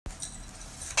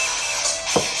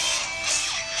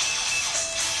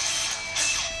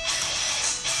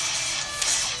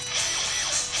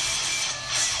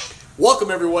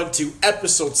Welcome everyone to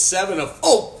episode 7 of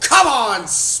Oh Come On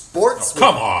Sports.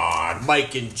 Come on,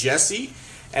 Mike and Jesse,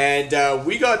 and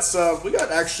we got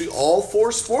actually all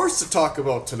 4 sports to talk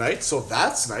about tonight, so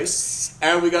that's nice.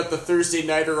 And we got the Thursday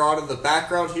Nighter on in the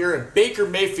background here, and Baker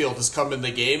Mayfield has come in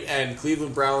the game, and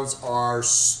Cleveland Browns are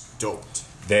stoked.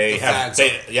 The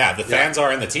fans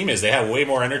are, and the team is. They have way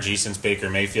more energy since Baker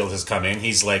Mayfield has come in.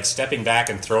 He's like stepping back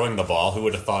and throwing the ball. Who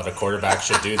would have thought a quarterback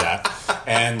should do that?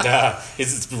 And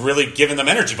it's really giving them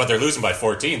energy, but they're losing by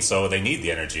 14, so they need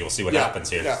the energy. We'll see what happens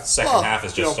here. Yeah. Second half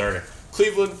is just starting.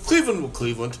 Cleveland will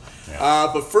Cleveland.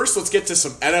 Yeah. But first, let's get to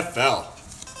some NFL.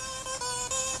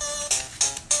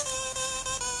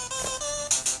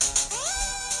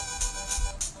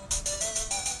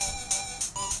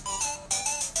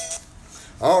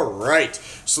 All right.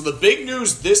 So the big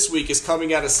news this week is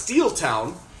coming out of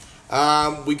Steeltown.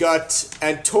 We got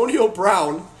Antonio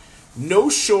Brown no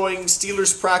showing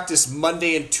Steelers practice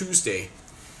Monday and Tuesday.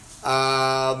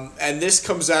 And this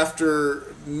comes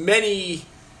after many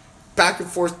back and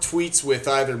forth tweets with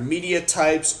either media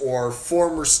types or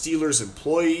former Steelers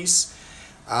employees.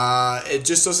 It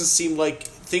just doesn't seem like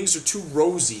things are too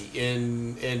rosy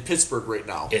in Pittsburgh right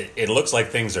now. It looks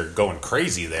like things are going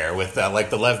crazy there with like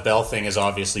the Lev Bell thing has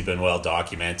obviously been well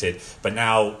documented, but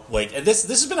now like this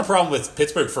has been a problem with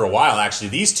Pittsburgh for a while. Actually,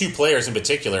 these 2 players in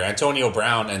particular, Antonio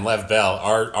Brown and Lev Bell,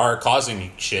 are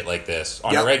causing shit like this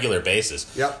on a regular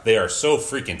basis. Yep. They are so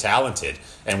freaking talented,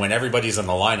 and when everybody's in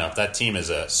the lineup, that team is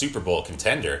a Super Bowl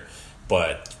contender.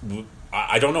 But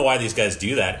I don't know why these guys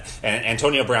do that. And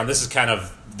Antonio Brown, this is kind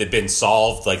of been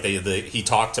solved. Like he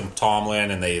talked to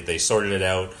Tomlin and they sorted it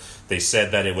out. They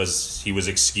said that he was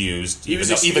excused,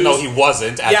 even though he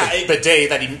wasn't at the day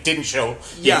that he didn't show.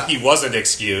 He wasn't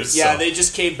excused. Yeah, so. They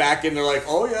just came back and they're like,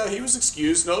 "Oh yeah, he was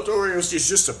excused. No, don't worry, it was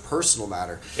just a personal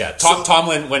matter." Yeah,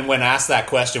 Tomlin, when asked that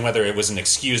question whether it was an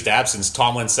excused absence,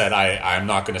 Tomlin said, "I'm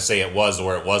not going to say it was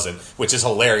or it wasn't," which is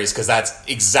hilarious because that's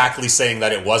exactly saying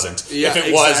that it wasn't. Yeah, if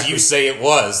it was, you say it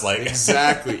was. Like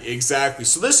exactly.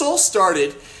 So this all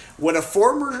started when it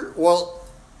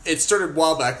started a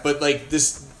while back, but like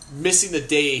this. Missing the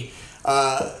day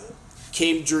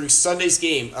came during Sunday's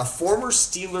game. A former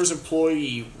Steelers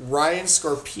employee, Ryan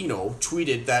Scarpino,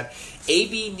 tweeted that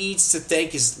AB needs to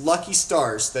thank his lucky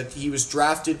stars that he was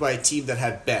drafted by a team that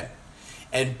had Ben.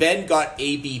 And Ben got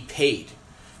AB paid.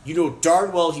 You know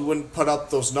darn well he wouldn't put up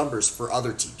those numbers for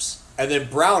other teams. And then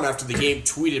Brown, after the game,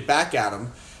 tweeted back at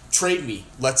him, "Trade me,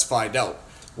 let's find out."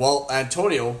 Well,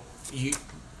 Antonio,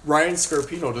 Ryan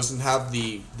Scarpino doesn't have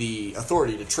the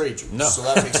authority to trade you. No. So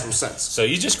that makes no sense. So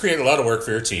you just create a lot of work for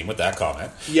your team with that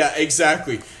comment. Yeah,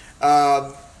 exactly.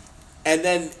 And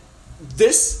then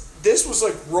this was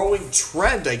like growing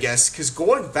trend, I guess, because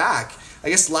going back, I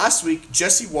guess last week,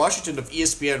 Jesse Washington of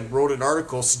ESPN wrote an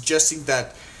article suggesting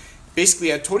that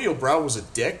basically Antonio Brown was a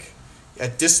dick, a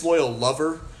disloyal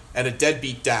lover, and a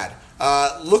deadbeat dad.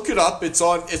 Look it up. It's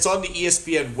on the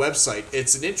ESPN website.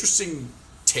 It's an interesting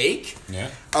take. Yeah.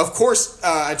 Of course,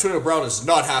 Antonio Brown is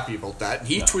not happy about that.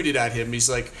 He tweeted at him. He's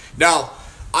like, "Now,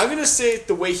 I'm going to say it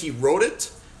the way he wrote it.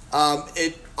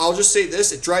 I'll just say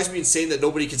this. It drives me insane that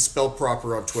nobody can spell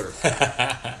proper on Twitter.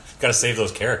 Got to save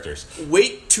those characters.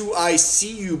 Wait till I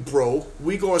see you, bro.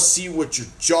 We going to see what your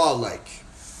jaw like."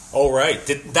 Oh, right.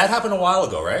 Did that happen a while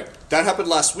ago, right? That happened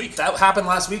last week. That happened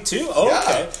last week, too? Oh, yeah.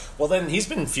 Okay. Well, then he's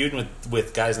been feuding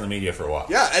with guys in the media for a while.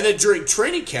 Yeah, and then during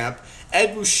training camp,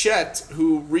 Ed Bouchette,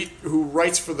 who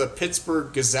writes for the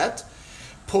Pittsburgh Gazette,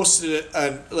 posted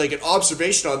an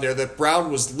observation on there that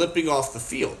Brown was limping off the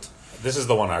field. This is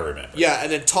the one I remember. Yeah,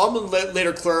 and then Tomlin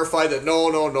later clarified that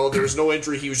no, there was no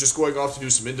injury. He was just going off to do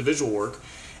some individual work.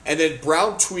 And then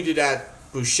Brown tweeted at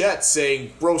Bouchette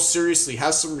saying, "Bro, seriously,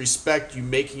 have some respect, you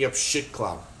making up shit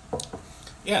clown."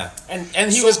 Yeah, and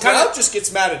he so was kind of just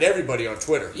gets mad at everybody on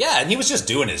Twitter. Yeah, and he was just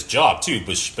doing his job too,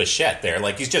 Bichette there.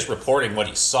 Like he's just reporting what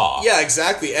he saw. Yeah,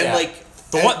 exactly. And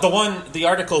the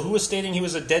article, who was stating he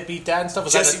was a deadbeat dad and stuff,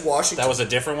 was Jesse Washington. That was a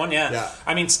different one. Yeah.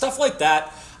 I mean, stuff like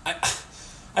that.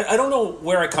 I don't know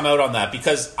where I come out on that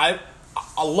because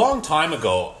a long time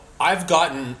ago I've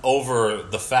gotten over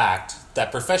the fact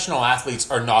that professional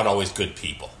athletes are not always good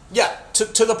people. Yeah.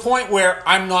 To the point where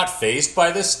I'm not fazed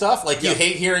by this stuff. Like, you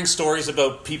hate hearing stories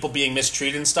about people being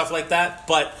mistreated and stuff like that,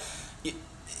 but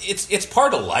it's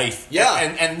part of life. Yeah.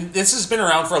 And this has been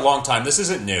around for a long time. This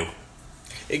isn't new.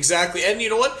 Exactly. And you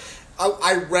know what?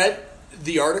 I read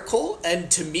the article, and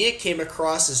to me it came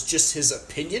across as just his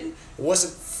opinion. It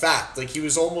wasn't fact. Like, he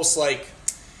was almost like...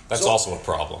 That's also a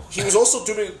problem. He was also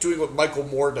doing what Michael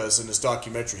Moore does in his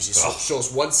documentaries. He shows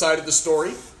one side of the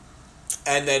story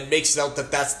and then makes it out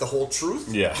that that's the whole truth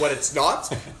when it's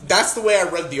not. That's the way I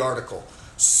read the article.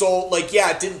 So, like, yeah,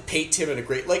 it didn't paint him in a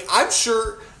great... Like, I'm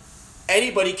sure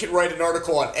anybody can write an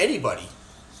article on anybody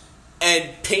and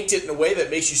paint it in a way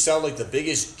that makes you sound like the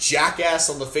biggest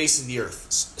jackass on the face of the earth.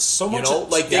 So much... You know?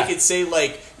 Like, they could say,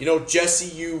 like, you know,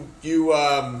 Jesse, you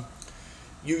yell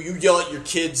at your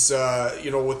kids,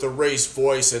 you know, with a raised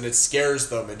voice, and it scares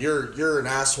them, and you're an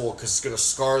asshole because it's going to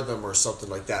scar them or something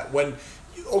like that. When,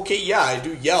 okay, yeah, I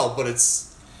do yell, but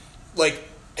it's, like...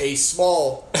 a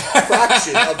small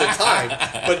fraction of the time,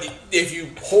 but if you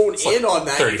hone in on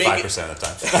that, 35% of the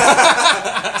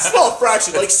time. Small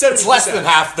fraction, like 70%. It's less than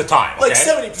half the time. Okay? Like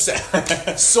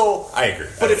 70%. So I agree.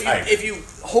 But if you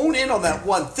hone in on that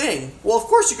one thing, well, of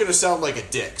course you're going to sound like a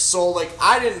dick. So, like,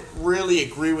 I didn't really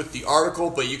agree with the article,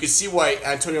 but you can see why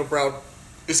Antonio Brown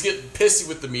is getting pissy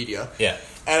with the media. Yeah,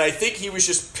 and I think he was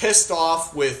just pissed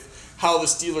off with how the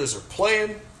Steelers are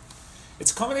playing.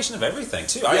 It's a combination of everything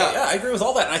too. Yeah. I agree with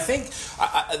all that, and I think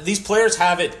these players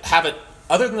have it.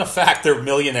 Other than the fact they're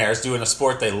millionaires doing a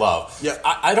sport they love. Yeah.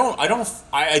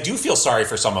 I do feel sorry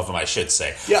for some of them. I should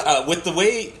say. Yeah. With the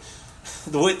way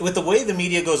the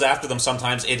media goes after them,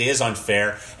 sometimes it is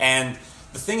unfair. And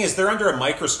the thing is, they're under a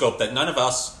microscope that none of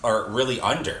us are really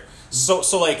under. So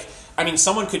like. I mean,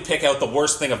 someone could pick out the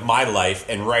worst thing of my life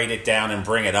and write it down and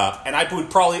bring it up, and I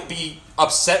would probably be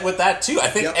upset with that too. I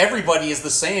think everybody is the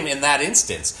same in that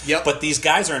instance. Yep. But these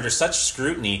guys are under such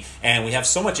scrutiny, and we have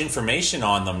so much information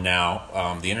on them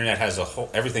now. The internet has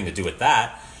everything to do with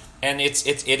that, and it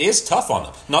is tough on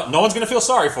them. No one's going to feel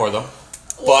sorry for them,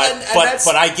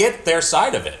 but I get their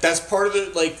side of it. That's part of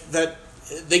the that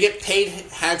they get paid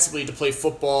handsomely to play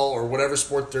football or whatever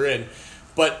sport they're in.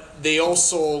 But they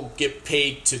also get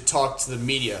paid to talk to the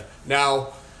media. Now,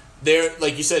 they're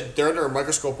like you said, they're under a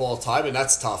microscope all the time, and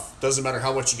that's tough. Doesn't matter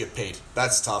how much you get paid.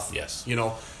 That's tough. Yes. You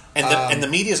know? And the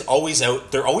media's always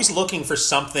out. They're always looking for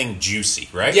something juicy,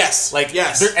 right? Yes. Like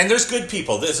yes. And there's good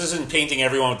people. This isn't painting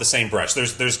everyone with the same brush.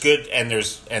 There's good and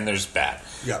there's bad.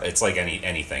 Yeah. It's like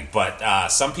anything. But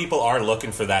some people are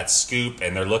looking for that scoop,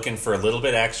 and they're looking for a little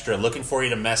bit extra, looking for you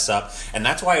to mess up. And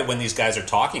that's why when these guys are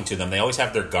talking to them, they always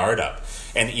have their guard up.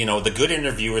 And, you know, the good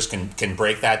interviewers can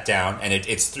break that down, and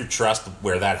it's through trust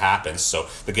where that happens. So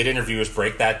the good interviewers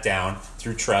break that down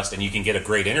through trust, and you can get a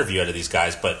great interview out of these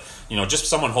guys. But, you know, just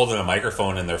someone holding a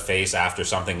microphone in their face after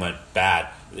something went bad,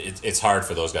 it's hard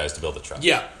for those guys to build the trust.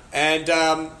 Yeah. And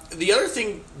the other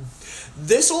thing,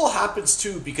 this all happens,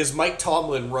 too, because Mike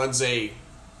Tomlin runs a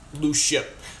loose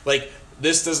ship. Like,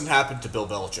 this doesn't happen to Bill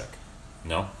Belichick.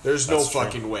 No. There's no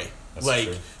fucking way. That's like,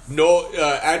 true. No,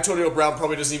 Antonio Brown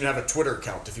probably doesn't even have a Twitter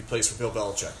account if he plays for Bill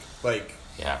Belichick. Like,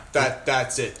 yeah,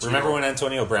 that's it. Remember when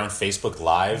Antonio Brown Facebook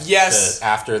Live? Yes.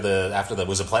 After the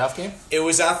was it a playoff game? I think it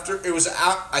was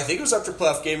after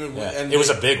playoff game, and it was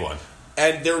a big one.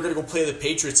 And they were going to go play the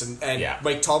Patriots, and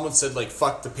Mike Tomlin said, like,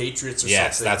 fuck the Patriots or something.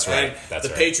 Yes, that's right. And the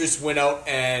Patriots went out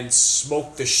and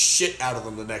smoked the shit out of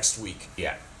them the next week.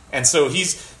 Yeah, and so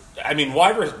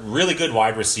really good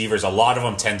wide receivers. A lot of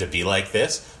them tend to be like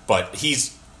this, but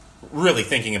he's really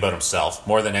thinking about himself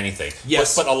more than anything.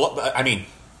 Yes. But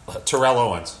Terrell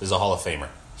Owens is a Hall of Famer.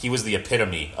 He was the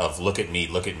epitome of look at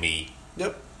me.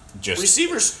 Yep. Just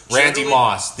receivers. Randy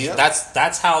Moss.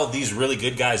 That's how these really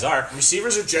good guys are.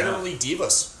 Receivers are generally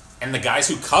divas. And the guys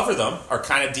who cover them are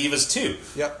kind of divas too.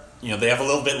 Yep. You know, they have a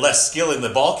little bit less skill in the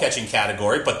ball catching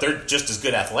category, but they're just as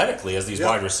good athletically as these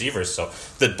wide receivers. So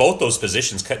both those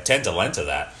positions tend to lend to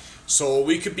that. So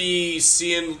we could be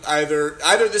seeing either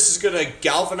this is going to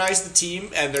galvanize the team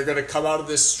and they're going to come out of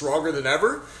this stronger than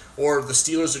ever, or the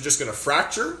Steelers are just going to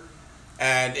fracture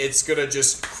and it's going to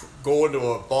just go into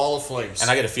a ball of flames.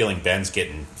 And I get a feeling Ben's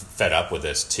getting fed up with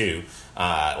this too.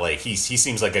 Like he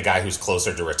seems like a guy who's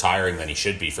closer to retiring than he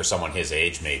should be for someone his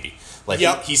age, maybe. Like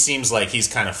he seems like he's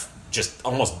kind of just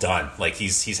almost done. Like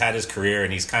he's had his career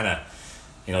and he's kind of.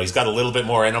 You know, he's got a little bit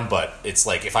more in him, but it's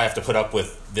like if I have to put up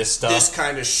with this stuff, this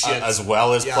kind of shit, as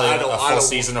well as play a full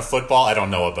season of football, I don't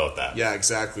know about that. Yeah,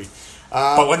 exactly.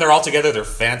 But when they're all together, they're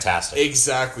fantastic.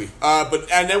 Exactly.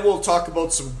 And then we'll talk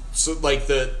about some like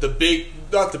the big,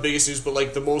 not the biggest news, but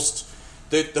like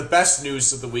the best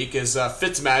news of the week is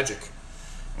Fitzmagic.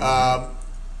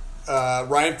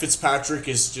 Ryan Fitzpatrick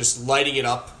is just lighting it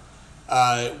up,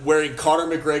 wearing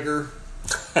Conor McGregor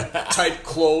type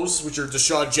clothes, which are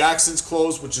Deshaun Jackson's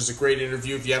clothes, which is a great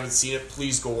interview. If you haven't seen it,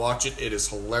 please go watch it. It is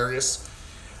hilarious.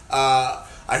 I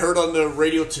heard on the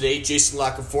radio today Jason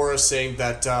LaCanfora saying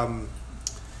that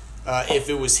if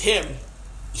it was him,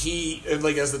 he,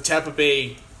 like as the Tampa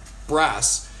Bay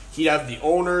brass, he'd have the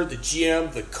owner, the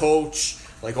GM, the coach,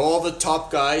 like all the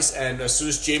top guys, and as soon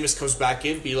as Jameis comes back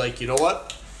in, be like, you know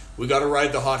what? we got to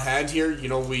ride the hot hand here. You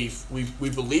know, we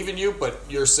believe in you, but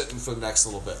you're sitting for the next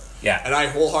little bit. Yeah. And I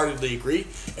wholeheartedly agree.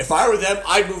 If I were them,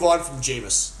 I'd move on from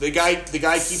Jameis. The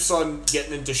guy keeps on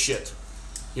getting into shit.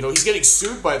 You know, he's getting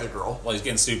sued by the girl. Well, he's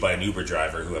getting sued by an Uber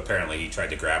driver who apparently he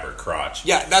tried to grab her crotch.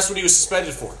 Yeah, that's what he was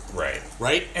suspended for.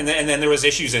 Right. And then there was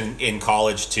issues in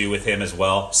college, too, with him as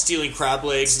well. Stealing crab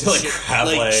legs.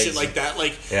 Shit like that.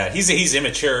 Like, yeah, he's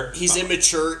immature. He's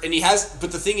immature, and he has...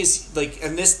 But the thing is, like,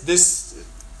 and this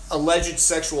alleged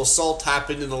sexual assault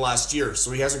happened in the last year,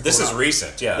 so he hasn't grown up. This is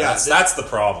recent, yeah. That's the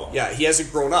problem. Yeah, he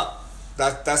hasn't grown up.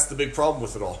 That's the big problem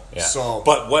with it all. Yeah. So,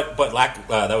 but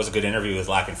that was a good interview with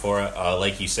Lackenfora.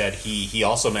 Like you said, he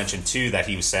also mentioned too that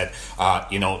he said,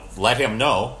 let him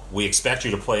know we expect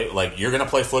you to play. Like, you're going to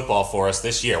play football for us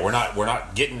this year. We're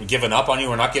not giving up on you.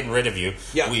 We're not getting rid of you.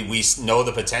 Yeah. We know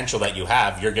the potential that you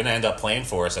have. You're going to end up playing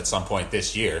for us at some point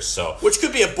this year. So, which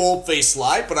could be a bold-faced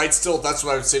lie, but that's what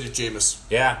I would say to Jameis.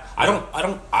 Yeah,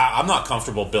 I'm not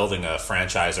comfortable building a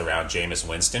franchise around Jameis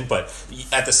Winston, but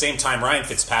at the same time, Ryan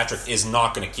Fitzpatrick is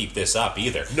not going to keep this up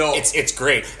either. No. It's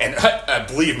great. And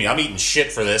believe me, I'm eating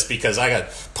shit for this because I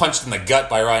got punched in the gut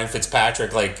by Ryan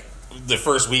Fitzpatrick like the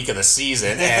first week of the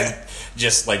season and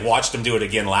just like watched him do it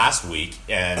again last week.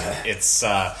 And it's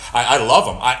I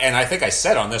love him. I think I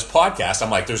said on this podcast, I'm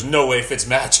like, there's no way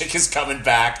Fitzmagic is coming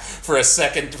back for a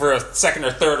second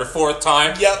or third or fourth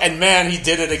time. Yep. And man, he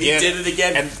did it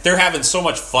again. And they're having so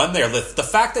much fun there. The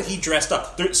fact that he dressed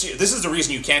up. This is the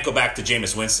reason you can't go back to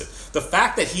Jameis Winston. The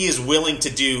fact that he is willing to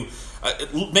do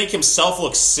make himself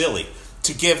look silly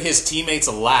to give his teammates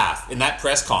a laugh in that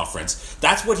press conference.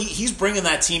 That's what he's bringing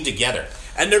that team together.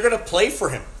 And they're going to play for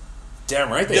him.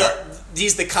 Damn right they are.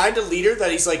 He's the kind of leader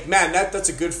that he's like, man, that's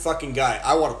a good fucking guy.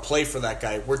 I want to play for that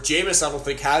guy. Where Jameis, I don't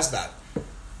think, has that.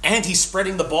 And he's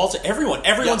spreading the ball to everyone.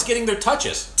 Everyone's getting their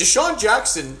touches. Deshaun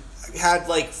Jackson had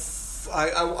like,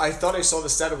 I thought I saw the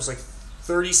stat, it was like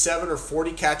 37 or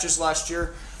 40 catches last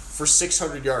year for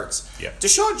 600 yards. Yeah.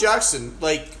 Deshaun Jackson,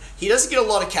 like, he doesn't get a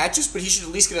lot of catches, but he should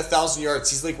at least get 1,000 yards.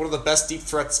 He's like one of the best deep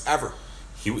threats ever.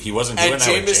 He wasn't doing that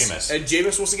with Jameis. And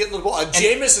Jameis wasn't getting the ball. And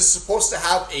Jameis is supposed to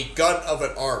have a gun of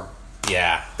an arm.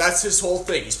 Yeah. That's his whole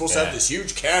thing. He's supposed to have this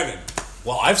huge cannon.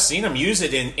 Well, I've seen him use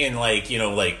it in like,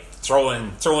 like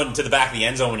throwing to the back of the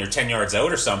end zone when you're 10 yards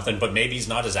out or something, but maybe he's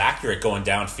not as accurate going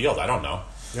downfield. I don't know.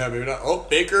 Yeah, maybe not. Oh,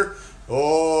 Baker.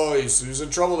 Oh, he's in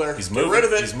trouble there. He's moving. Get rid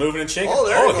of it. He's moving and shaking. Oh,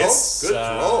 there you go. Good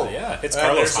throw. Yeah, it's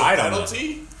Carlos Hyde on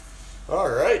penalty. All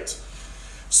right.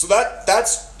 So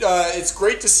that's it's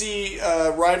great to see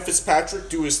Ryan Fitzpatrick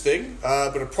do his thing,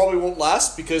 but it probably won't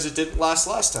last because it didn't last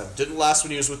last time. Didn't last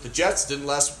when he was with the Jets. Didn't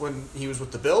last when he was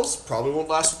with the Bills. Probably won't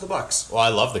last with the Bucks. Well, I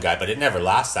love the guy, but it never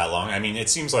lasts that long. I mean, it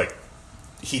seems like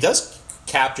he does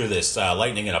capture this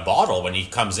lightning in a bottle when he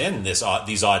comes in these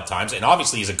odd times, and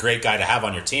obviously he's a great guy to have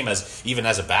on your team even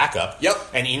as a backup. Yep.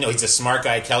 And he's a smart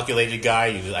guy, calculated guy.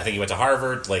 I think he went to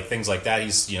Harvard, like things like that.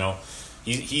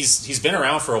 He's been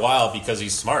around for a while because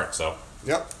he's smart. So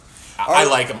yep, I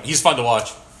like him. He's fun to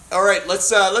watch. All right,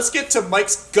 let's get to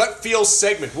Mike's gut feel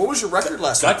segment. What was your record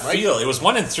last week, Mike? Gut feel. It was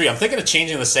 1-3. I'm thinking of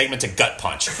changing the segment to gut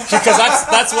punch because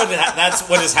that's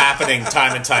what is happening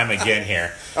time and time again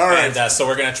here. All right. And so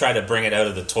we're going to try to bring it out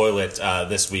of the toilet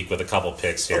this week with a couple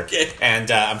picks here. Okay.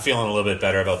 And I'm feeling a little bit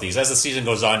better about these. As the season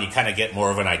goes on, you kind of get more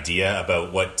of an idea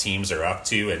about what teams are up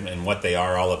to and what they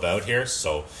are all about here.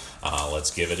 So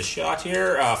let's give it a shot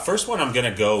here. First one I'm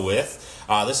going to go with.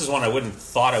 This is one I wouldn't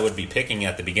thought I would be picking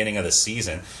at the beginning of the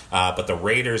season, but the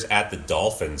Raiders at the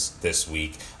Dolphins this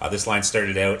week. This line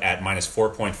started out at minus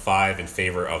 4.5 in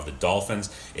favor of the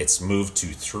Dolphins. It's moved to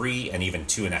 3 and even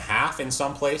 2.5 in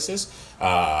some places.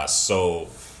 So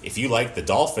if you like the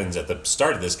Dolphins at the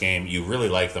start of this game, you really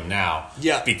like them now.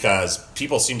 Yeah. Because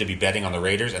people seem to be betting on the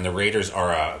Raiders, and the Raiders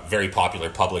are a very popular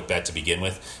public bet to begin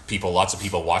with. Lots of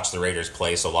people watch the Raiders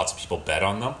play, so lots of people bet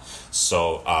on them.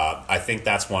 So I think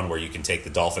that's one where you can take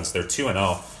the Dolphins. They're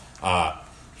 2-0.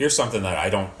 Here's something that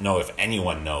I don't know if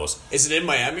anyone knows. Is it in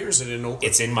Miami or is it in Oakland?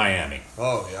 It's in Miami.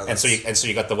 Oh, yeah. And so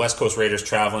you got the West Coast Raiders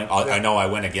traveling. I know I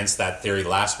went against that theory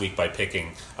last week by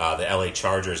picking the LA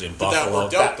Chargers in Buffalo. That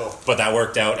worked out, though. But that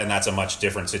worked out, and that's a much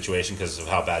different situation because of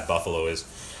how bad Buffalo is.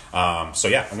 So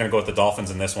yeah, I'm going to go with the Dolphins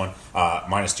in this one.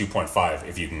 Minus 2.5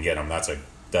 if you can get them. That's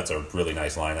a really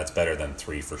nice line. That's better than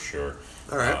 3 for sure.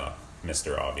 All right.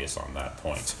 Mr. Obvious on that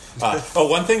point.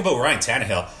 One thing about Ryan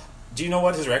Tannehill. Do you know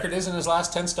what his record is in his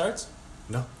last 10 starts?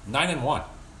 No. 9-1.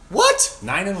 What?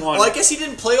 9-1. Well, I guess he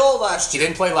didn't play all last year. He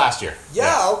didn't play last year.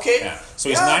 Yeah. Okay. Yeah. So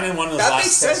he's 9-1 in his last 10 starts. That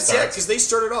makes sense, yeah, because they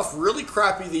started off really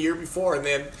crappy the year before, and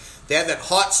then They had that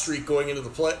hot streak going into the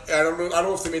play. I don't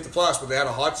know if they made the playoffs, but they had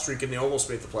a hot streak and they almost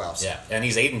made the playoffs. Yeah, and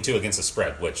he's 8-2 against the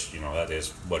spread, which that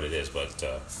is what it is. But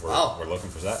we're looking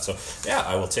for that. So yeah,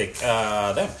 I will take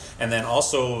them. And then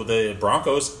also the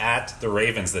Broncos at the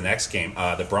Ravens. The next game,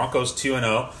 the Broncos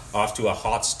 2-0, off to a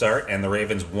hot start, and the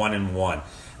Ravens 1-1.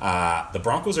 The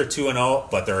Broncos are 2-0,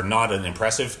 but they're not an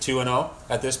impressive 2-0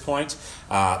 at this point.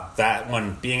 That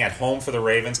one being at home for the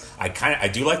Ravens, I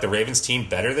do like the Ravens team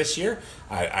better this year.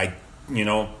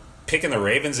 Picking the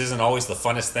Ravens isn't always the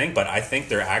funnest thing, but I think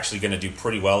they're actually going to do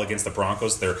pretty well against the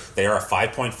Broncos. They are a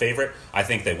 5-point favorite. I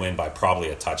think they win by probably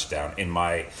a touchdown. In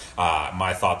my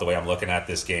thought, the way I'm looking at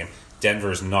this game,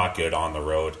 Denver's not good on the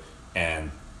road,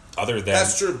 and other than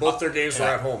that's true, both their games were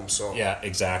at home. So yeah,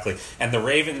 exactly. And the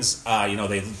Ravens,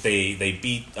 they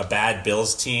beat a bad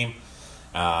Bills team,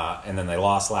 and then they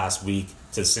lost last week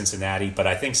to Cincinnati. But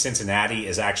I think Cincinnati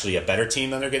is actually a better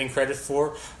team than they're getting credit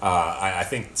for. I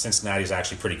think Cincinnati is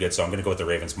actually pretty good, so I'm going to go with the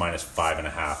Ravens minus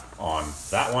 5.5 on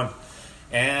that one.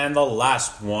 And the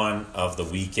last one of the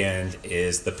weekend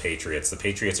is the Patriots. The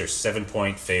Patriots are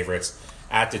 7-point favorites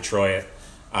at Detroit.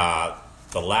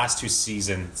 The last 2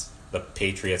 seasons, the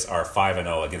Patriots are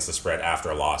 5-0 against the spread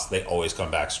after a loss. They always come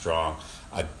back strong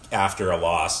after a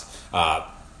loss.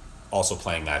 Also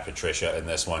playing Matt Patricia in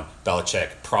this one. Belichick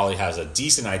probably has a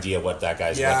decent idea what that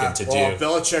guy's looking to do.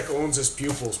 Belichick owns his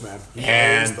pupils, man.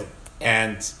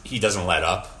 And he doesn't let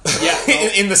up. Yeah,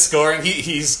 in the scoring,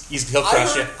 he'll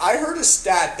crush you. I heard a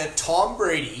stat that Tom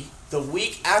Brady, the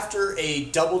week after a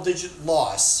double-digit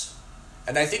loss,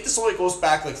 and I think this only goes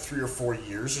back like 3 or 4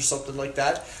 years or something like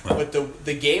that, but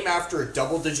the game after a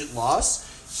double-digit loss,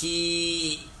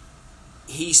 he's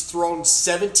thrown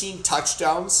 17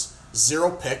 touchdowns,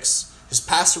 0 picks. His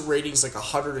passer rating's like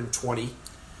 120.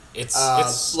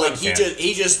 It's like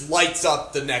he just lights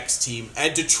up the next team,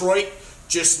 and Detroit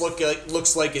just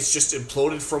looks like it's just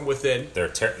imploded from within. They're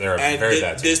a very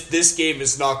bad team. This game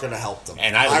is not going to help them.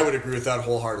 And I would agree with that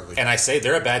wholeheartedly. And I say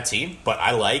they're a bad team, but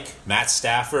I like Matt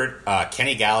Stafford,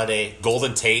 Kenny Galladay,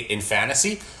 Golden Tate in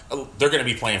fantasy. They're going to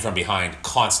be playing from behind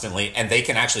constantly, and they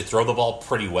can actually throw the ball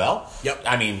pretty well. Yep.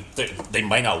 I mean, they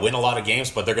might not win a lot of games,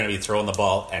 but they're going to be throwing the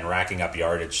ball and racking up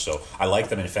yardage. So I like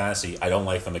them in fantasy. I don't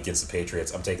like them against the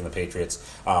Patriots. I'm taking the Patriots.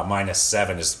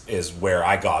 -7 is where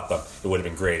I got them. It would have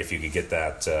been great if you could get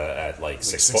that at like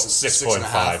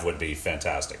 6.5 would be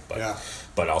fantastic.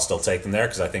 But I'll still take them there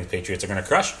because I think the Patriots are going to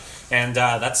crush. And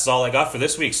that's all I got for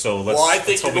this week. So I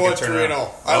think you're going 3-0.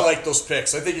 I like those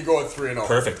picks. I think you're going 3-0.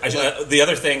 Perfect. The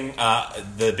other thing,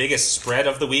 the biggest spread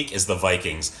of the week is the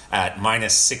Vikings at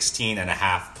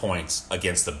 -16.5 points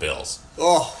against the Bills.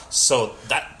 Oh, so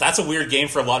that's a weird game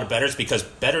for a lot of bettors because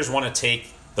bettors want to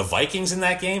take the Vikings in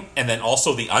that game and then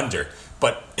also the under.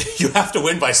 But you have to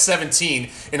win by 17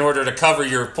 in order to cover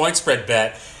your point spread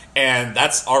bet. And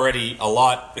that's already a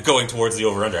lot going towards the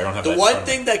over/under. I don't have the one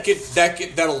thing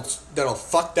that'll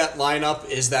fuck that lineup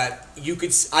is that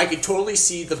I could totally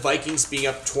see the Vikings being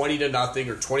up 20-0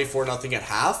 or 24-0 at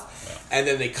half, and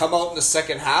then they come out in the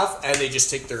second half and they just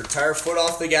take their entire foot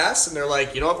off the gas and they're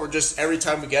like, you know what, we're just every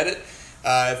time we get it.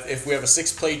 If we have a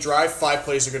 6-play drive, 5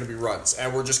 plays are going to be runs,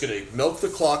 and we're just going to milk the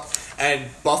clock. And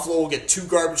Buffalo will get 2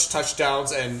 garbage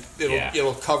touchdowns, and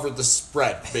it'll cover the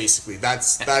spread. Basically,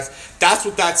 that's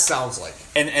what that sounds like.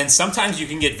 And sometimes you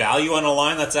can get value on a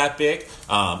line that's that big.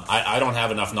 I don't have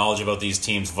enough knowledge about these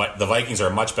teams. The Vikings are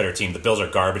a much better team. The Bills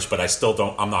are garbage, but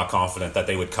I'm not confident that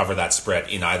they would cover that spread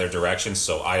in either direction.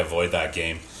 So I avoid that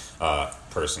game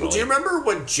personally. Well, do you remember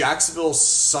when Jacksonville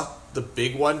sucked? The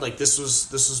big one, like this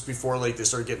was before like they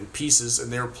started getting pieces, and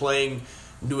they were playing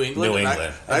New England.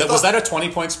 Was that a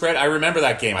 20-point spread? I remember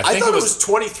that game. I think thought it was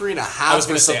 23.5. I was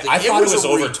going to say I thought it was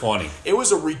over 20. It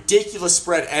was a ridiculous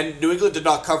spread, and New England did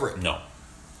not cover it. No,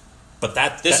 but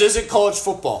this isn't college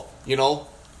football, you know.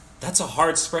 That's a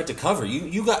hard spread to cover.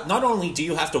 You got not only do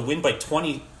you have to win by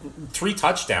 23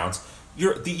 touchdowns.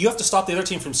 You have to stop the other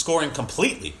team from scoring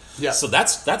completely. Yeah. So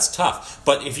that's tough.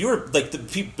 But if you were like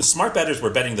the smart bettors were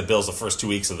betting the Bills the first 2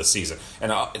 weeks of the season, and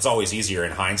it's always easier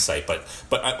in hindsight. But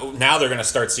now they're going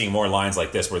to start seeing more lines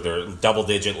like this where they're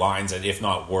double-digit lines, and if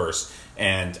not worse.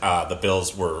 And the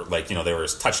Bills were they were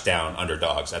touchdown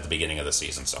underdogs at the beginning of the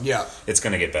season. So it's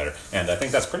going to get better. And I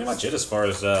think that's pretty much it as far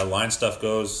as line stuff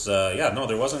goes.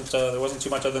 There wasn't too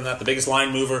much other than that. The biggest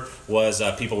line mover was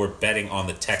people were betting on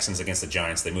the Texans against the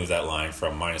Giants. They moved that line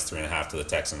from -3.5 to the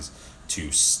Texans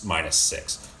to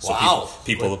 -6. So wow.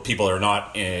 people are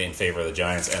not in favor of the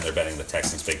Giants, and they're betting the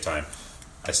Texans big time.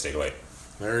 I stayed away.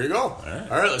 There you go.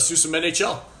 All right, let's do some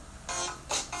NHL.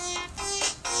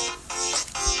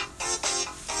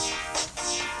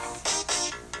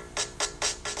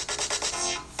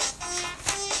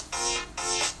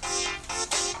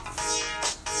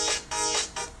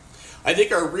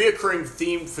 think our reoccurring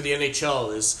theme for the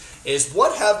NHL is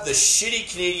what have the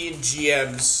shitty Canadian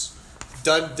GMs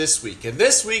done this week? And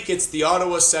this week it's the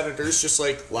Ottawa Senators, just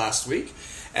like last week.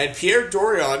 And Pierre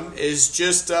Dorion is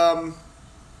just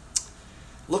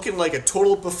looking like a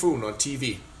total buffoon on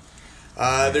TV.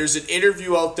 There's an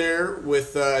interview out there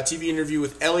with a TV interview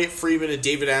with Elliot Freeman and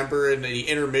David Amber in the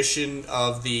intermission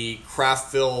of the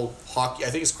Craftville hockey. I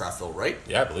think it's Craftville, right?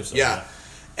 Yeah, I believe so. Yeah.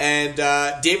 And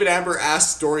David Amber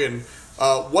asked Dorion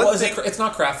one thing. It's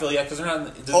not Craftville yet because they're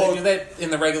not. They do that in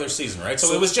the regular season, right?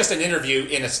 So it was just an interview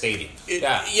in a stadium.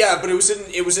 But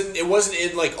it wasn't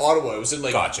in like Ottawa. It was in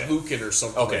like Lucan or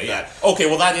something. Okay, like that. Okay,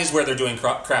 well that is where they're doing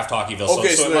Craft Hockeyville. So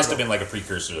it must have been like a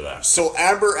precursor to that. So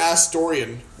Amber asked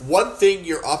Dorion one thing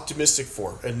you're optimistic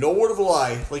for, and no word of a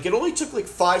lie. Like it only took like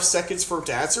 5 seconds for him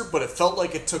to answer, but it felt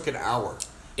like it took an hour.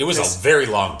 It was a very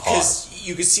long pause. Because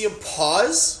you could see him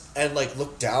pause and like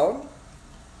look down.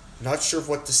 Not sure of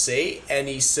what to say, and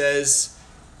he says,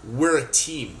 "We're a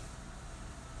team."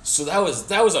 So that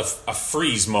was a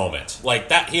freeze moment. Like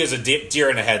that, he was a deer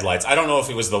in the headlights. I don't know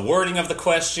if it was the wording of the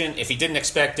question, if he didn't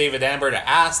expect David Amber to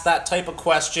ask that type of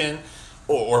question,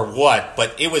 or what.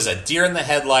 But it was a deer in the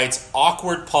headlights,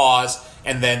 awkward pause,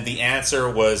 and then the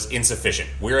answer was insufficient.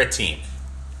 We're a team.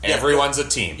 Yeah, everyone's a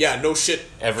team. Yeah, no shit.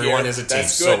 Everyone is a team.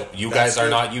 So you guys are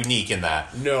not unique in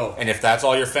that. No. And if that's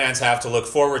all your fans have to look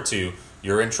forward to,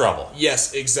 you're in trouble.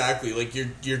 Yes, exactly. Like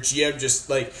your GM just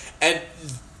like, and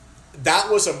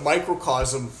that was a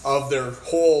microcosm of their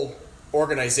whole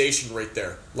organization right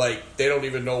there. Like they don't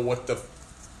even know what the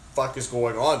fuck is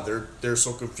going on. They're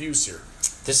so confused here.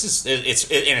 This is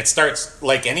and it starts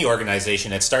like any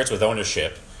organization. It starts with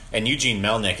ownership. And Eugene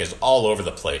Melnick is all over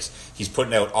the place. He's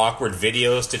putting out awkward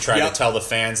videos to try to tell the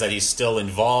fans that he's still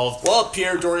involved. Well,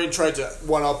 Pierre Dorion tried to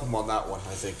one-up him on that one,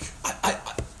 I think.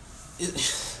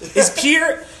 Is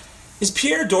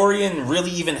Pierre Dorion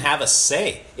really even have a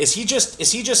say? Is he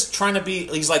just trying to be?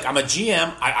 He's like, I'm a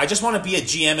GM. I just want to be a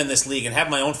GM in this league and have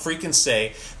my own freaking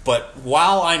say. But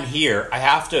while I'm here, I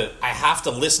have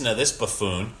to listen to this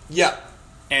buffoon. Yeah.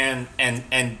 And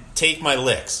take my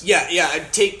licks. Yeah.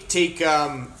 Take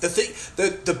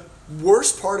the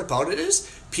worst part about it is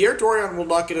Pierre Dorion will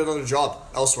not get another job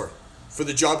elsewhere for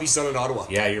the job he's done in Ottawa.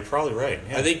 Yeah, you're probably right.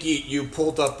 Yeah. I think you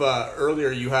pulled up earlier.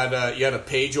 You had a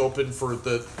page open for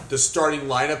the starting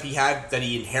lineup he had that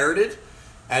he inherited,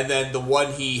 and then the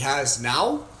one he has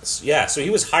now. Yeah, so he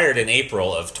was hired in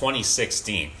April of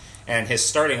 2016. And his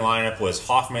starting lineup was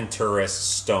Hoffman, Turris,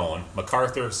 Stone,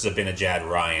 MacArthur, Zabinajad,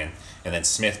 Ryan, and then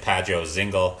Smith, Pageau,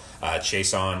 Zingle,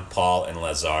 Chason, Paul, and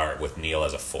Lazar with Neil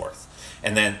as a fourth.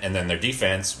 And then their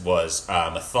defense was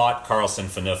Mathot, Carlson,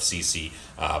 Phaneuf, Ceci,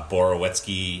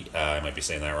 Borowiecki, I might be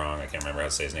saying that wrong, I can't remember how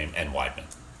to say his name, and Weidman.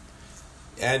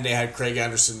 And they had Craig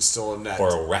Anderson still in net.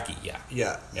 Borowiecki, yeah.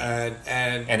 Yeah.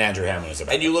 And Andrew Hammond was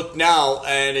about. And you look now,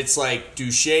 and it's like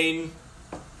Duchesne,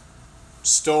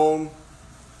 Stone,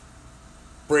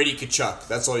 Brady Tkachuk.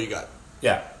 That's all you got.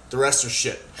 Yeah. The rest are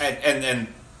shit. And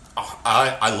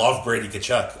I love Brady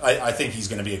Tkachuk. I think he's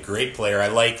going to be a great player. I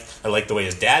like the way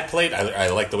his dad played. I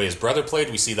like the way his brother played.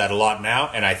 We see that a lot now,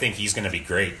 and I think he's going to be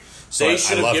great. So they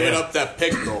should have given up that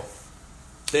pick, though.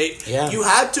 You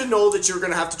had to know that you were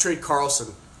going to have to trade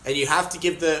Carlson, and you have to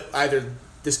give either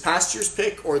this past year's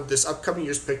pick or this upcoming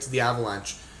year's pick to the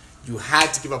Avalanche. You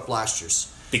had to give up last year's.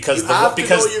 Because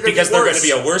they're going to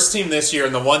be a worse team this year,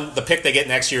 and the pick they get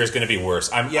next year is going to be worse.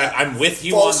 I'm with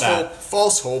you on that.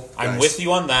 False hope. I'm with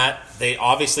you on that. They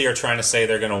obviously are trying to say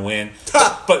they're going to win,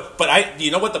 but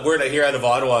you know what the word I hear out of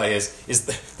Ottawa is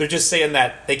they're just saying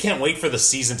that they can't wait for the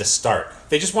season to start.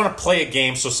 They just want to play a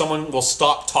game so someone will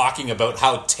stop talking about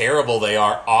how terrible they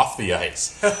are off the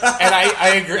ice. And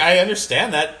I agree. I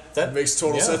understand that. That makes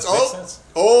total sense. Makes sense.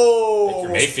 Oh,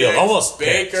 Baker Mayfield almost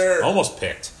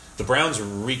picked. The Browns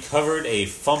recovered a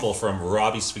fumble from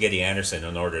Robbie Spaghetti Anderson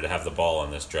in order to have the ball on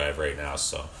this drive right now.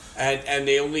 So and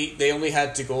they only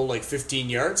had to go like 15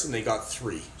 yards and they got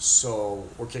 3. So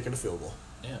we're kicking a field goal.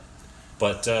 Yeah,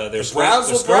 but the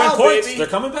Browns will brown, points. Baby. They're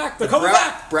coming back. They're coming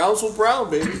back. Browns will brown,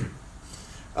 baby.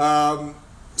 So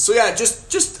yeah,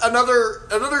 just another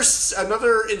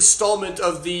installment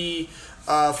of the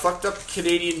fucked up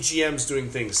Canadian GMs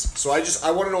doing things. So I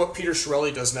want to know what Peter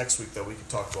Chiarelli does next week that we can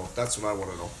talk about. That's what I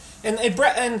want to know. And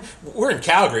we're in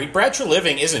Calgary. Brad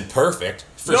Treliving isn't perfect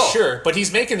for sure, but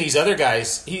he's making these other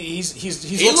guys. He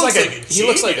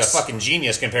looks like a fucking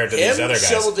genius compared to these other guys.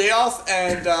 Cheveldayoff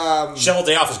and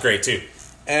Cheveldayoff is great too.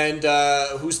 And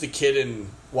who's the kid in?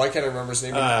 Why can't I remember his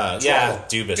name?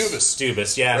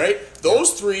 Dubas. Yeah, right.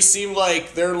 Those three seem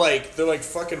like they're like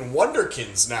fucking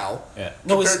wonderkins now. Yeah.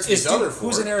 No, is other four.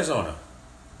 Who's in Arizona?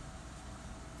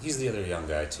 He's the other young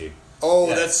guy too. Oh,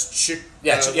 Yeah. that's Chick.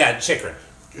 Chikrin.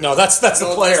 No, that's the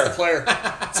player. That's the player.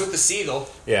 It's with the C though.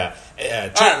 Yeah,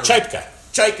 don't Chipka.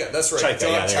 Chaika, that's right. Chaika,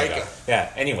 John yeah, there you Chaika. go. Yeah.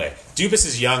 Anyway, Dubas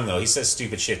is young though. He says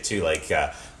stupid shit too. Like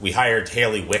we hired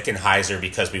Haley Wickenheiser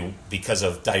because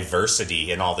of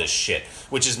diversity and all this shit,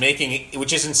 which is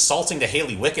insulting to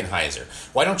Haley Wickenheiser.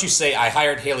 Why don't you say I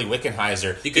hired Haley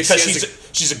Wickenheiser because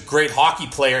she's a great hockey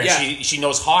player and she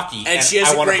knows hockey and she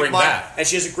has I want to bring mind, that. and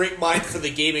she has a great mind for the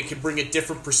game and can bring a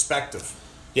different perspective.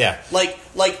 Yeah. Like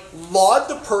laud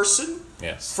the person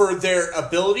Yes. for their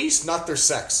abilities, not their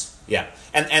sex. Yeah,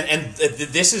 and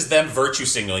this is them virtue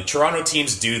signaling. Toronto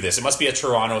teams do this. It must be a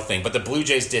Toronto thing, but the Blue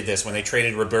Jays did this when they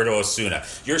traded Roberto Osuna.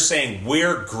 You're saying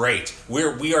we're great.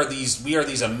 We are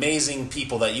these amazing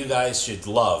people that you guys should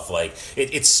love. Like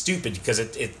it's stupid because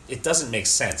it doesn't make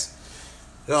sense.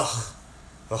 Ugh.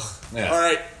 Yeah. All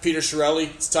right, Peter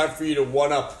Chiarelli, it's time for you to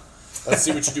one up. Let's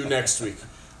see what you do next week.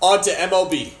 On to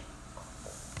MLB.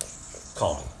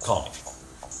 Call me.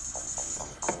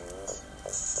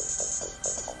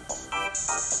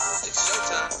 It's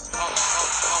showtime. Call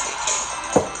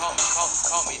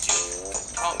me June.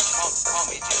 Call me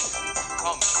June.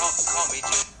 Call me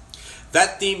June.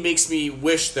 That theme makes me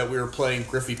wish that we were playing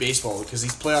Griffey baseball because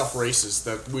these playoff races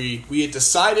that we had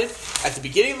decided at the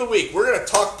beginning of the week we're going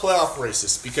to talk playoff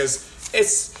races because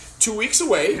it's 2 weeks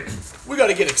away. We got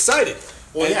to get excited.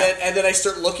 Well, and then I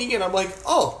start looking and I'm like,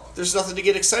 oh, there's nothing to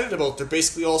get excited about. They're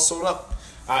basically all sewn up.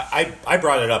 I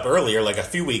brought it up earlier, like a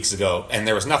few weeks ago, and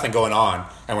there was nothing going on,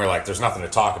 and we're like, there's nothing to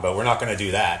talk about. We're not going to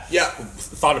do that. Yeah.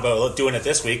 Thought about doing it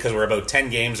this week because we're about 10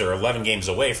 games or 11 games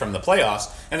away from the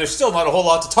playoffs, and there's still not a whole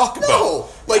lot to talk about. No,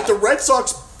 like the Red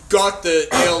Sox got the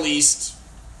AL East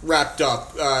wrapped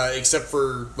up, except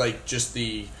for like just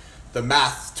the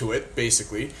math to it,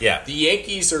 basically. Yeah. The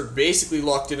Yankees are basically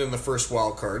locked in the first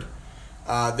wild card.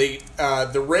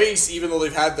 The Rays, even though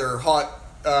they've had their hot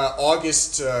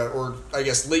August, or I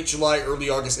guess late July, early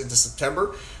August into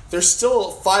September, they're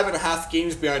still 5.5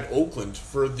 games behind Oakland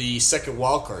for the second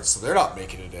wild card, so they're not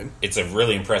making it in. It's a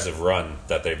really impressive run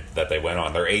that they went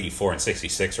on. They're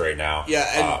 84-66 right now.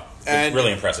 Yeah, and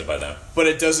really impressive by them. But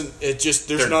it doesn't. It just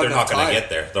They're not not going to get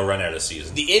there. They'll run out of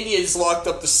season. The Indians locked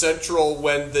up the Central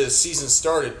when the season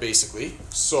started, basically.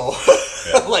 So,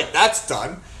 like that's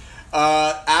done.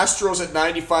 Astros at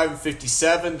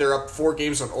 95-57. They're up 4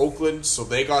 games on Oakland, so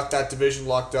they got that division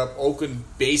locked up. Oakland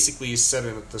basically is set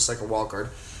in at the second wild card.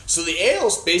 So the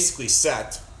AL's basically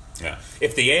set. Yeah.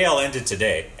 If the AL ended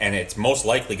today, and it's most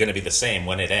likely going to be the same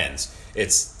when it ends,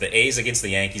 it's the A's against the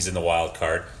Yankees in the wild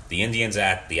card, the Indians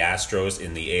at the Astros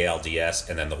in the ALDS,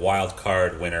 and then the wild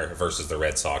card winner versus the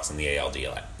Red Sox in the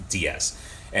ALDS.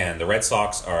 And the Red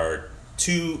Sox are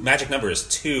magic number is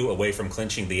 2 away from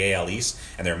clinching the AL East,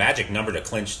 and their magic number to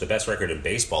clinch the best record in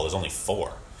baseball is only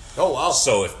 4. Oh wow!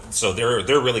 So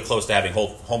they're really close to having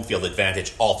home field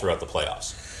advantage all throughout the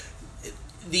playoffs.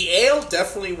 The AL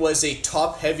definitely was a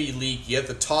top-heavy league. You had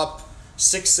the top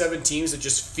 6-7 teams that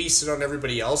just feasted on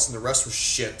everybody else, and the rest was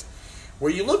shit.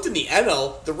 Where you looked in the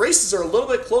NL, the races are a little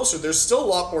bit closer. There's still a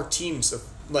lot more teams.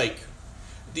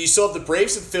 You still have the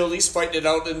Braves and Phillies fighting it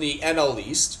out in the NL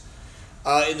East.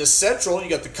 In the Central, you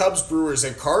got the Cubs, Brewers,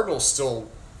 and Cardinals still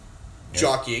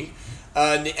jockeying.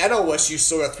 In the NL West, you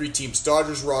still got 3 teams: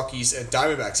 Dodgers, Rockies, and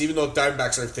Diamondbacks. Even though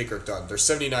Diamondbacks, I think, are done. They're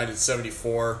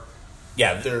 79-74.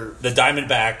 Yeah, the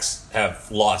Diamondbacks have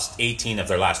lost 18 of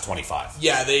their last 25.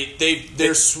 Yeah,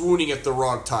 they're swooning at the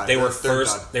wrong time. They were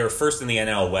first. They were first in the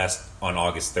NL West on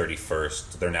August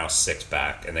 31st. They're now 6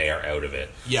 back, and they are out of it.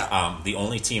 Yeah. The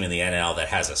only team in the NL that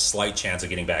has a slight chance of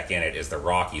getting back in it is the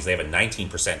Rockies. They have a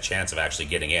 19% chance of actually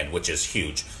getting in, which is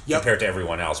huge compared to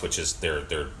everyone else, which is they're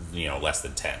less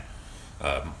than 10.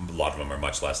 A lot of them are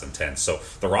much less than 10. So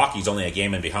the Rockies only a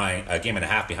game and a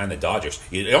half behind the Dodgers.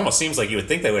 It almost seems like you would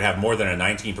think they would have more than a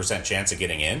 19% chance of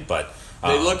getting in, but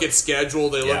they look at schedule.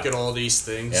 They look at all these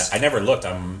things. Yeah, I never looked.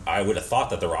 I would have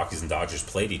thought that the Rockies and Dodgers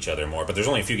played each other more, but there's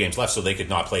only a few games left, so they could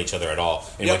not play each other at all.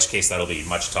 In which case, that'll be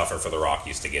much tougher for the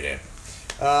Rockies to get in.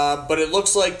 But it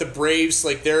looks like the Braves,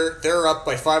 they're up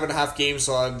by 5.5 games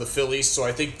on the Phillies, so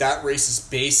I think that race is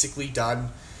basically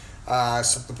done.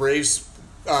 So the Braves.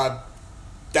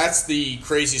 That's the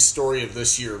craziest story of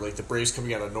this year, like the Braves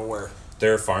coming out of nowhere.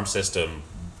 Their farm system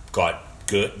got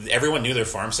good. Everyone knew their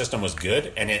farm system was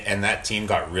good, and that team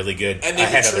got really good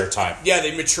ahead of their time. Yeah,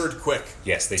 they matured quick.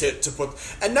 Yes, they did.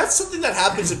 And that's something that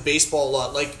happens in baseball a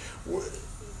lot. Like,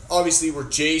 obviously, we're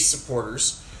Jays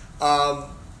supporters,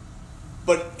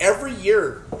 but every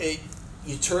year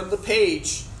you turn the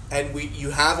page and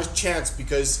you have a chance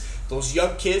because those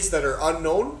young kids that are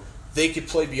unknown, they could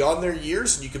play beyond their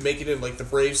years, and you could make it in like the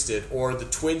Braves did or the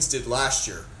Twins did last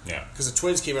year. Yeah. Because the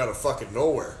Twins came out of fucking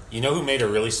nowhere. You know who made a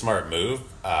really smart move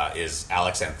is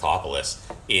Alex Anthopoulos.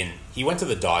 He went to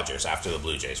the Dodgers after the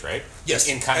Blue Jays, right? Yes.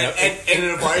 In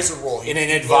an advisor role. In an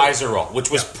advisor role, which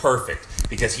was perfect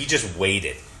because he just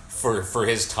waited for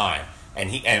his time.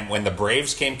 And when the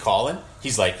Braves came calling, he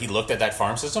looked at that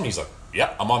farm system. He's like,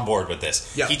 "Yep, I'm on board with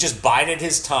this." Yeah. He just bided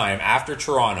his time after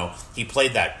Toronto. He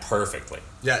played that perfectly.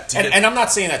 Yeah, and I'm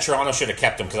not saying that Toronto should have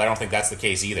kept him because I don't think that's the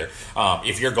case either.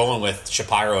 If you're going with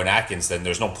Shapiro and Atkins, then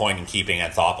there's no point in keeping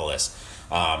Anthopoulos.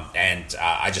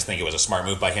 I just think it was a smart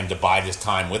move by him to bide his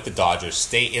time with the Dodgers,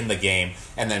 stay in the game,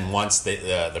 and then once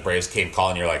the Braves came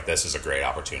calling, you're like, this is a great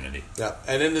opportunity. Yeah,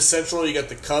 and in the Central, you got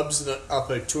the Cubs up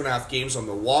like 2.5 games on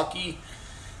Milwaukee,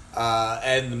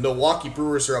 and the Milwaukee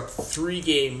Brewers are up 3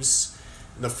 games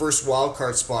in the first wild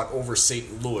card spot over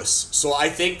St. Louis. So I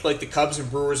think like the Cubs and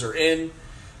Brewers are in.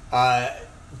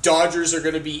 Dodgers are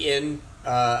going to be in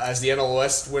as the NL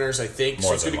West winners, I think.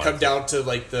 So it's going to come down to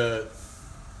like the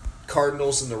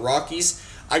Cardinals and the Rockies.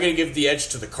 I'm going to give the edge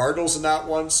to the Cardinals in that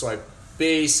one, so I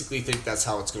basically think that's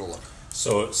how it's going to look.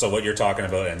 So what you're talking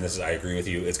about, and I agree with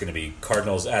you, it's going to be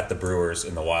Cardinals at the Brewers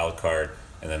in the wild card,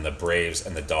 and then the Braves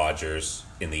and the Dodgers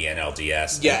in the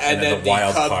NLDS. Yeah, and then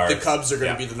the Cubs are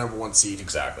going to be the number 1 seed.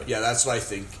 Exactly. Yeah, that's what I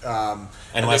think.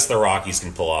 Unless the Rockies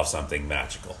can pull off something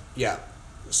magical. Yeah,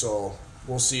 so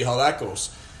we'll see how that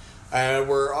goes.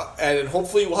 And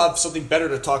hopefully we'll have something better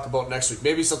to talk about next week.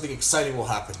 Maybe something exciting will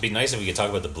happen. It'd be nice if we could talk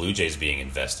about the Blue Jays being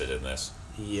invested in this.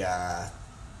 Yeah.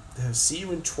 See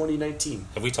you in 2019.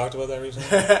 Have we talked about that recently?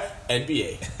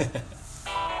 NBA.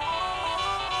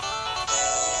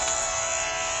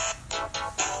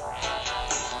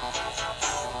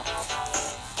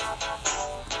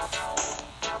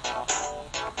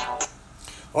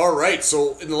 All right,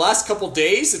 so in the last couple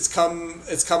days, it's come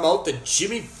out that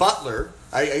Jimmy Butler,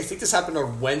 I think this happened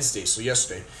on Wednesday, so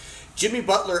yesterday, Jimmy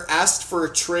Butler asked for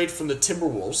a trade from the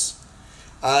Timberwolves.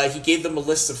 He gave them a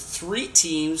list of 3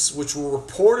 teams, which were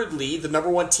reportedly, the number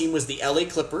 1 team was the LA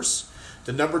Clippers,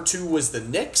 the number 2 was the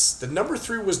Knicks, the number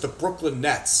 3 was the Brooklyn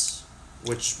Nets,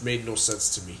 which made no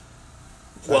sense to me.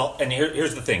 Well, and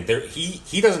here's the thing.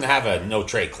 He doesn't have a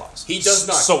no-trade clause. He does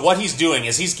not. So what he's doing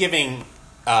is he's giving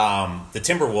the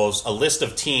Timberwolves a list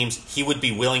of teams he would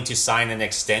be willing to sign an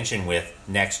extension with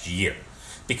next year.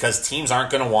 Because teams aren't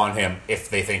going to want him if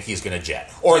they think he's going to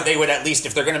jet. Or they would at least,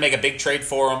 if they're going to make a big trade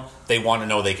for him, they want to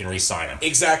know they can re-sign him.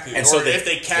 Exactly. And or so if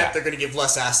they can't, they're going to give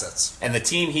less assets. And the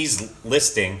team he's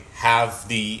listing have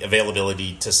the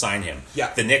availability to sign him.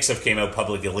 Yeah. The Knicks have came out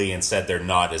publicly and said they're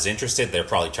not as interested. They're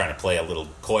probably trying to play a little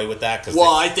coy with that.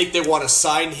 I think they want to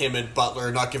sign him and Butler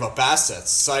and not give up assets.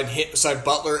 Sign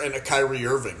Butler and a Kyrie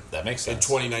Irving. That makes sense. In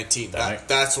 2019.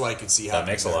 That's what I can see happening.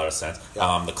 That makes a lot of sense.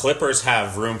 Yeah. The Clippers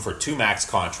have room for 2 max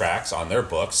contracts on their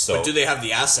books. So but do they have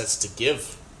the assets to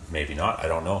give? Maybe not. I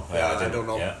don't know. I don't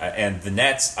know. Yeah. And the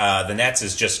Nets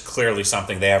is just clearly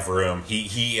something they have room.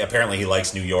 He apparently he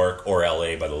likes New York or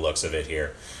LA by the looks of it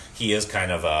here. He is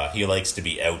kind of he likes to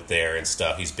be out there and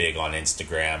stuff. He's big on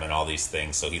Instagram and all these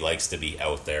things, so he likes to be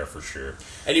out there for sure.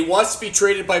 And he wants to be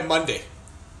traded by Monday.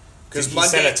 Because Monday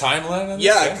set a timeline on this?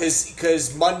 Yeah,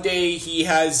 because Monday he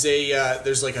has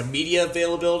there's like a media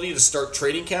availability to start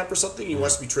training camp or something. He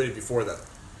wants to be traded before that.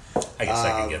 I guess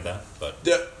I can get that, but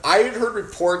I had heard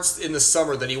reports in the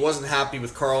summer that he wasn't happy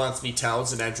with Karl Anthony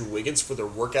Towns and Andrew Wiggins for their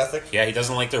work ethic. Yeah, he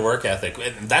doesn't like their work ethic.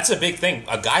 That's a big thing.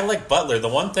 A guy like Butler, the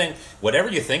one thing, whatever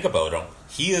you think about him,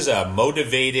 he is a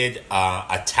motivated,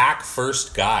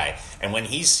 attack-first guy. And when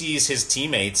he sees his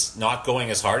teammates not going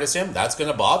as hard as him, that's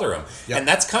going to bother him. Yep. And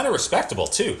that's kind of respectable,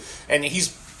 too. And he's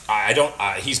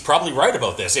probably right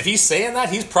about this. If he's saying that,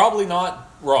 he's probably not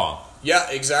wrong.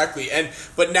 Yeah, exactly.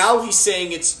 But now he's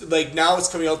saying it's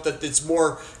coming out that it's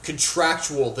more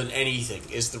contractual than anything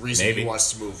is the reason he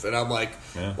wants to move. And I'm like,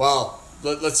 well,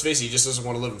 let's face it, he just doesn't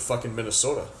want to live in fucking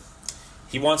Minnesota.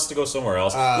 He wants to go somewhere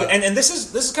else. And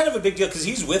this is kind of a big deal because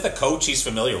he's with a coach he's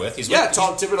familiar with.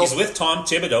 Tom Thibodeau. He's with Tom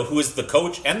Thibodeau, who is the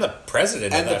coach and the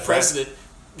president. And the president.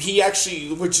 He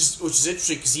actually, which is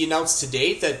interesting because he announced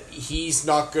today that he's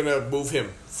not going to move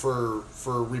him for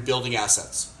rebuilding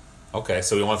assets. Okay,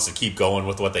 so he wants to keep going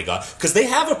with what they got because they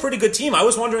have a pretty good team. I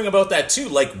was wondering about that too.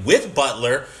 Like with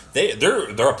Butler, they're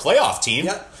a playoff team.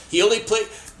 Yeah,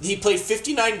 he played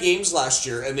 59 games last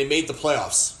year and they made the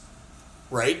playoffs.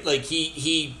 Right, like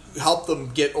he helped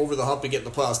them get over the hump and get in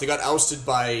the playoffs. They got ousted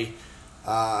by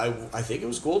I think it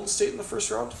was Golden State in the first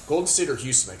round. Golden State or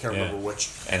Houston, I can't remember which.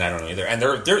 And I don't know either. And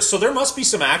there must be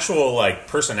some actual like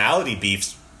personality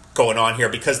beefs going on here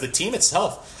because the team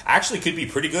itself actually could be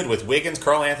pretty good with Wiggins,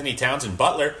 Karl Anthony Towns, and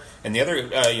Butler, and the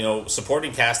other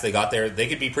supporting cast they got there. They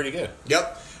could be pretty good.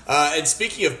 Yep. And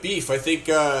speaking of beef, I think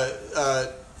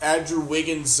Andrew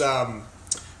Wiggins'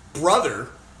 brother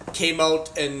came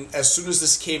out, and as soon as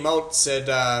this came out, said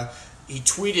he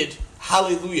tweeted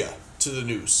 "Hallelujah" to the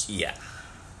news. Yeah.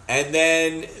 And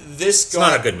then It's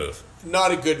not a good move.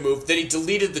 Not a good move. Then he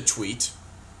deleted the tweet.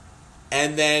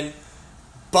 And then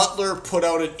Butler put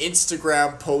out an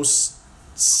Instagram post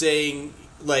saying,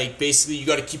 like, basically, you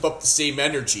got to keep up the same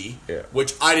energy,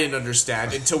 which I didn't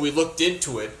understand until we looked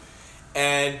into it.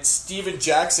 And Steven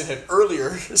Jackson had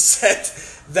earlier said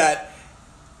that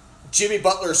Jimmy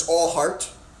Butler's all heart,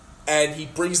 and he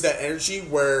brings that energy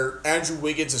where Andrew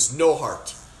Wiggins is no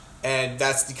heart. And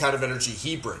that's the kind of energy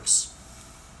he brings.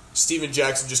 Steven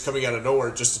Jackson just coming out of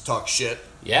nowhere just to talk shit.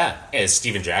 Yeah, and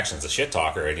Steven Jackson's a shit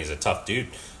talker, and he's a tough dude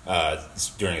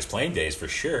during his playing days for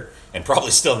sure, and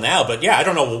probably still now. But yeah, I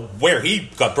don't know where he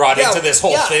got brought into this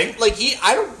whole thing. Like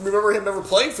I don't remember him ever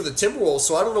playing for the Timberwolves,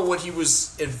 so I don't know what he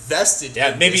was invested.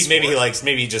 Yeah, in maybe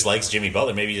he just likes Jimmy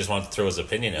Butler. Maybe he just wants to throw his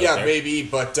opinion out there. Yeah, maybe.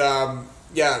 But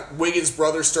Wiggins'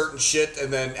 brother starting shit,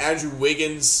 and then Andrew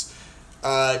Wiggins.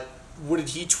 What did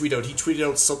he tweet out? He tweeted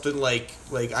out something like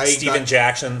Steven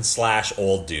Jackson /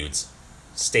 old dudes.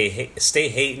 Stay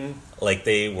hating like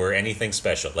they were anything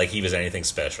special, like he was anything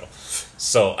special.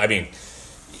 So I mean,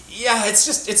 yeah, it's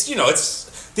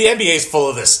the NBA's full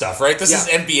of this stuff, right? This is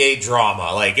NBA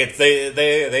drama. Like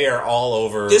they are all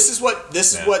over. This is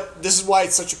why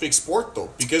it's such a big sport, though,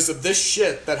 because of this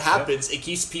shit that happens. It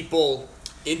keeps people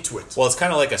into it. Well, it's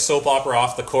kind of like a soap opera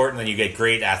off the court, and then you get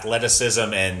great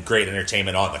athleticism and great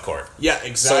entertainment on the court. Yeah,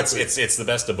 exactly. So it's the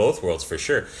best of both worlds for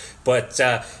sure. But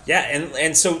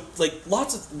and so like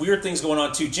lots of weird things going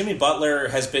on too. Jimmy Butler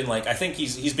has been like, I think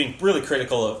he's been really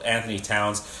critical of Anthony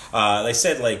Towns. They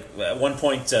said like at one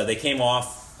point they came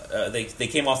off. They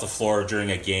came off the floor during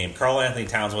a game. Karl Anthony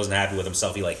Towns wasn't happy with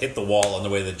himself. He hit the wall on the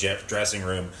way to the dressing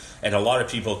room, and a lot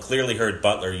of people clearly heard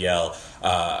Butler yell,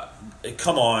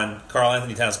 "Come on, Karl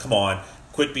Anthony Towns! Come on,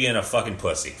 quit being a fucking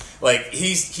pussy!" Like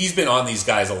he's been on these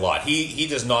guys a lot. He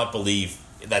does not believe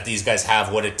that these guys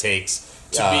have what it takes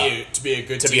to be a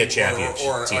good to team, be a champion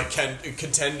or team. a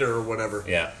contender or whatever.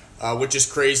 Yeah, which is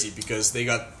crazy because they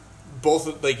got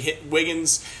both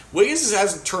Wiggins. Wiggins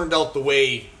hasn't turned out the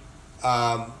way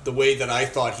that I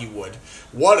thought he would.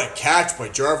 What a catch by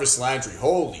Jarvis Landry.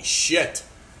 Holy shit.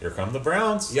 Here come the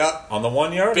Browns. Yep. On the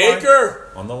 1 yard Baker!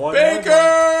 line. On the 1 Baker!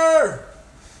 yard line.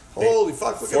 Holy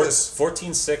fuck, look at this.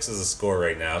 14-6 is the score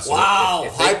right now. So wow.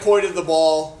 if High pointed the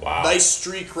ball. Wow. Nice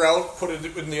streak route. Put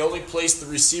it in the only place the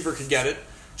receiver could get it.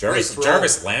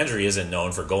 Jarvis Landry isn't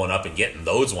known for going up and getting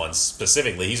those ones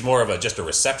specifically. He's more of just a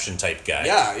reception type guy.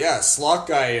 Yeah. Slot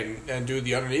guy and do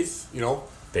the underneath,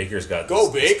 Baker's got Go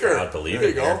this Baker. crowd believing There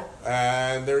you go. here.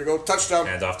 And there you go. Touchdown.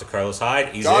 Hand off to Carlos Hyde.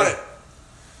 He's Got in. it.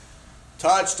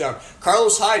 Touchdown.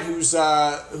 Carlos Hyde,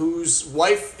 whose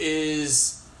wife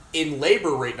is in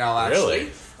labor right now, actually.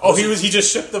 Really? Oh, he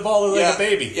just shipped the ball like a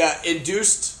baby. Yeah,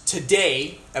 induced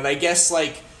today, and I guess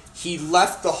he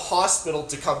left the hospital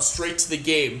to come straight to the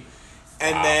game,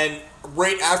 and then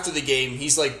right after the game,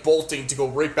 he's bolting to go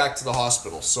right back to the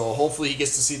hospital. So hopefully he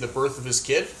gets to see the birth of his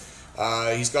kid.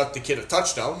 He's got the kid a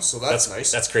touchdown, so that's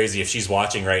nice. That's crazy. If she's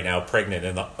watching right now, pregnant,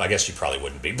 and I guess she probably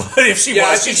wouldn't be, but if she was,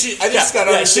 I think she's got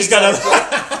other she's things got on other.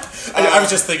 her plate. I was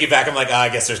just thinking back. I'm like, I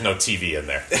guess there's no TV in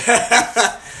there.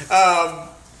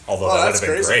 Although that would have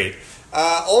been great.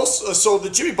 Also, so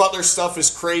the Jimmy Butler stuff is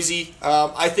crazy.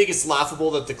 I think it's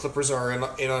laughable that the Clippers are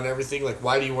in on everything.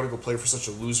 Why do you want to go play for such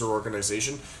a loser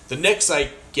organization? The Knicks I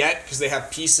get because they have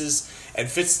pieces, and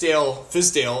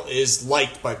Fizdale is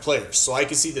liked by players. So I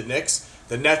can see the Knicks.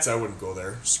 The Nets, I wouldn't go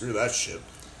there. Screw that shit.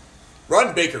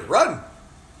 Run, Baker, run!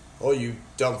 Oh, you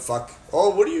dumb fuck. Oh,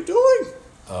 what are you doing?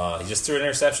 He just threw an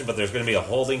interception, but there's going to be a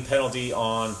holding penalty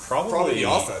on probably the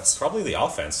offense. Probably the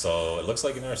offense, so it looks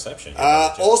like an interception.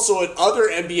 Also, in other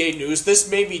NBA news, this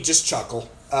made me just chuckle.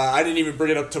 I didn't even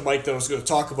bring it up to Mike that I was going to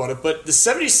talk about it, but the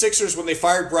 76ers, when they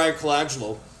fired Brian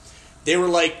Colangelo, they were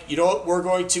like, you know what, we're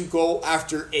going to go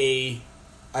after I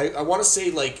want to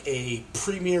say a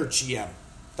premier GM.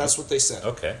 That's what they said.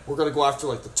 Okay. We're going to go after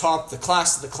the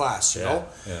class of the class, you know?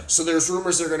 Yeah. So there's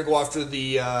rumors they're going to go after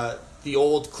the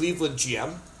old Cleveland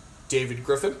GM, David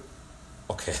Griffin.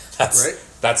 Okay,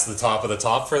 that's the top of the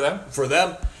top for them? For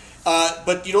them.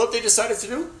 But you know what they decided to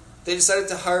do? They decided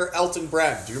to hire Elton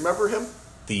Brand. Do you remember him?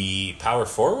 The power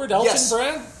forward Elton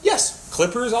Brand? Yes.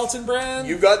 Clippers Elton Brand?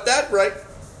 You got that right.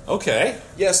 Okay.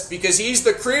 Yes, because he's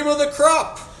the cream of the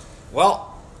crop.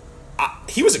 Well,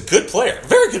 he was a good player.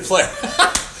 Very good player.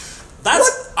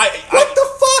 What the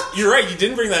fuck? You're right. You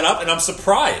didn't bring that up, and I'm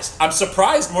surprised. I'm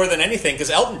surprised more than anything because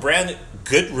Elton Brand,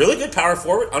 really good power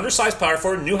forward, undersized power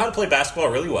forward, knew how to play basketball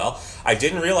really well. I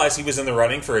didn't realize he was in the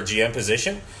running for a GM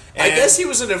position. I guess he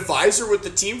was an advisor with the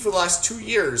team for the last 2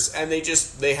 years, and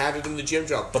they handed him the GM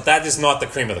job. But that is not the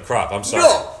cream of the crop. I'm sorry.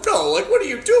 No. Like, what are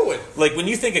you doing? Like, when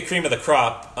you think of cream of the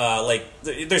crop,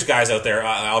 there's guys out there.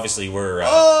 Obviously, we're.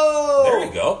 There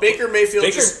you go. Baker Mayfield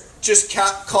just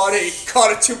caught a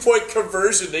 2-point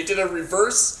conversion. They did a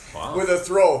reverse with a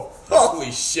throw.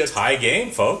 Holy shit! Tie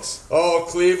game, folks. Oh,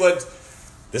 Cleveland.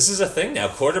 This is a thing now.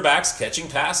 Quarterbacks catching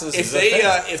passes.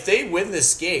 If they win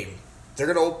this game,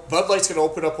 Bud Light's gonna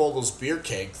open up all those beer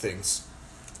keg things.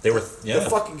 The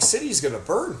fucking city's gonna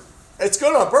burn. It's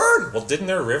gonna burn. Well, didn't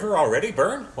their river already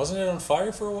burn? Wasn't it on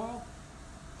fire for a while?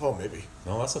 Oh, maybe.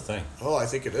 No, that's the thing. Oh, I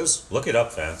think it is. Look it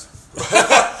up, fans.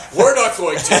 We're not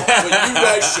going to, but you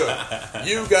guys should.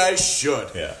 You guys should.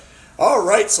 Yeah. All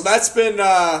right, so that's been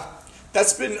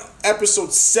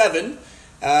episode 7.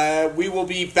 We will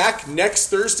be back next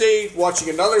Thursday watching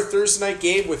another Thursday night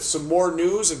game with some more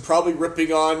news and probably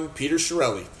ripping on Peter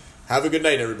Chiarelli. Have a good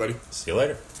night, everybody. See you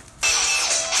later.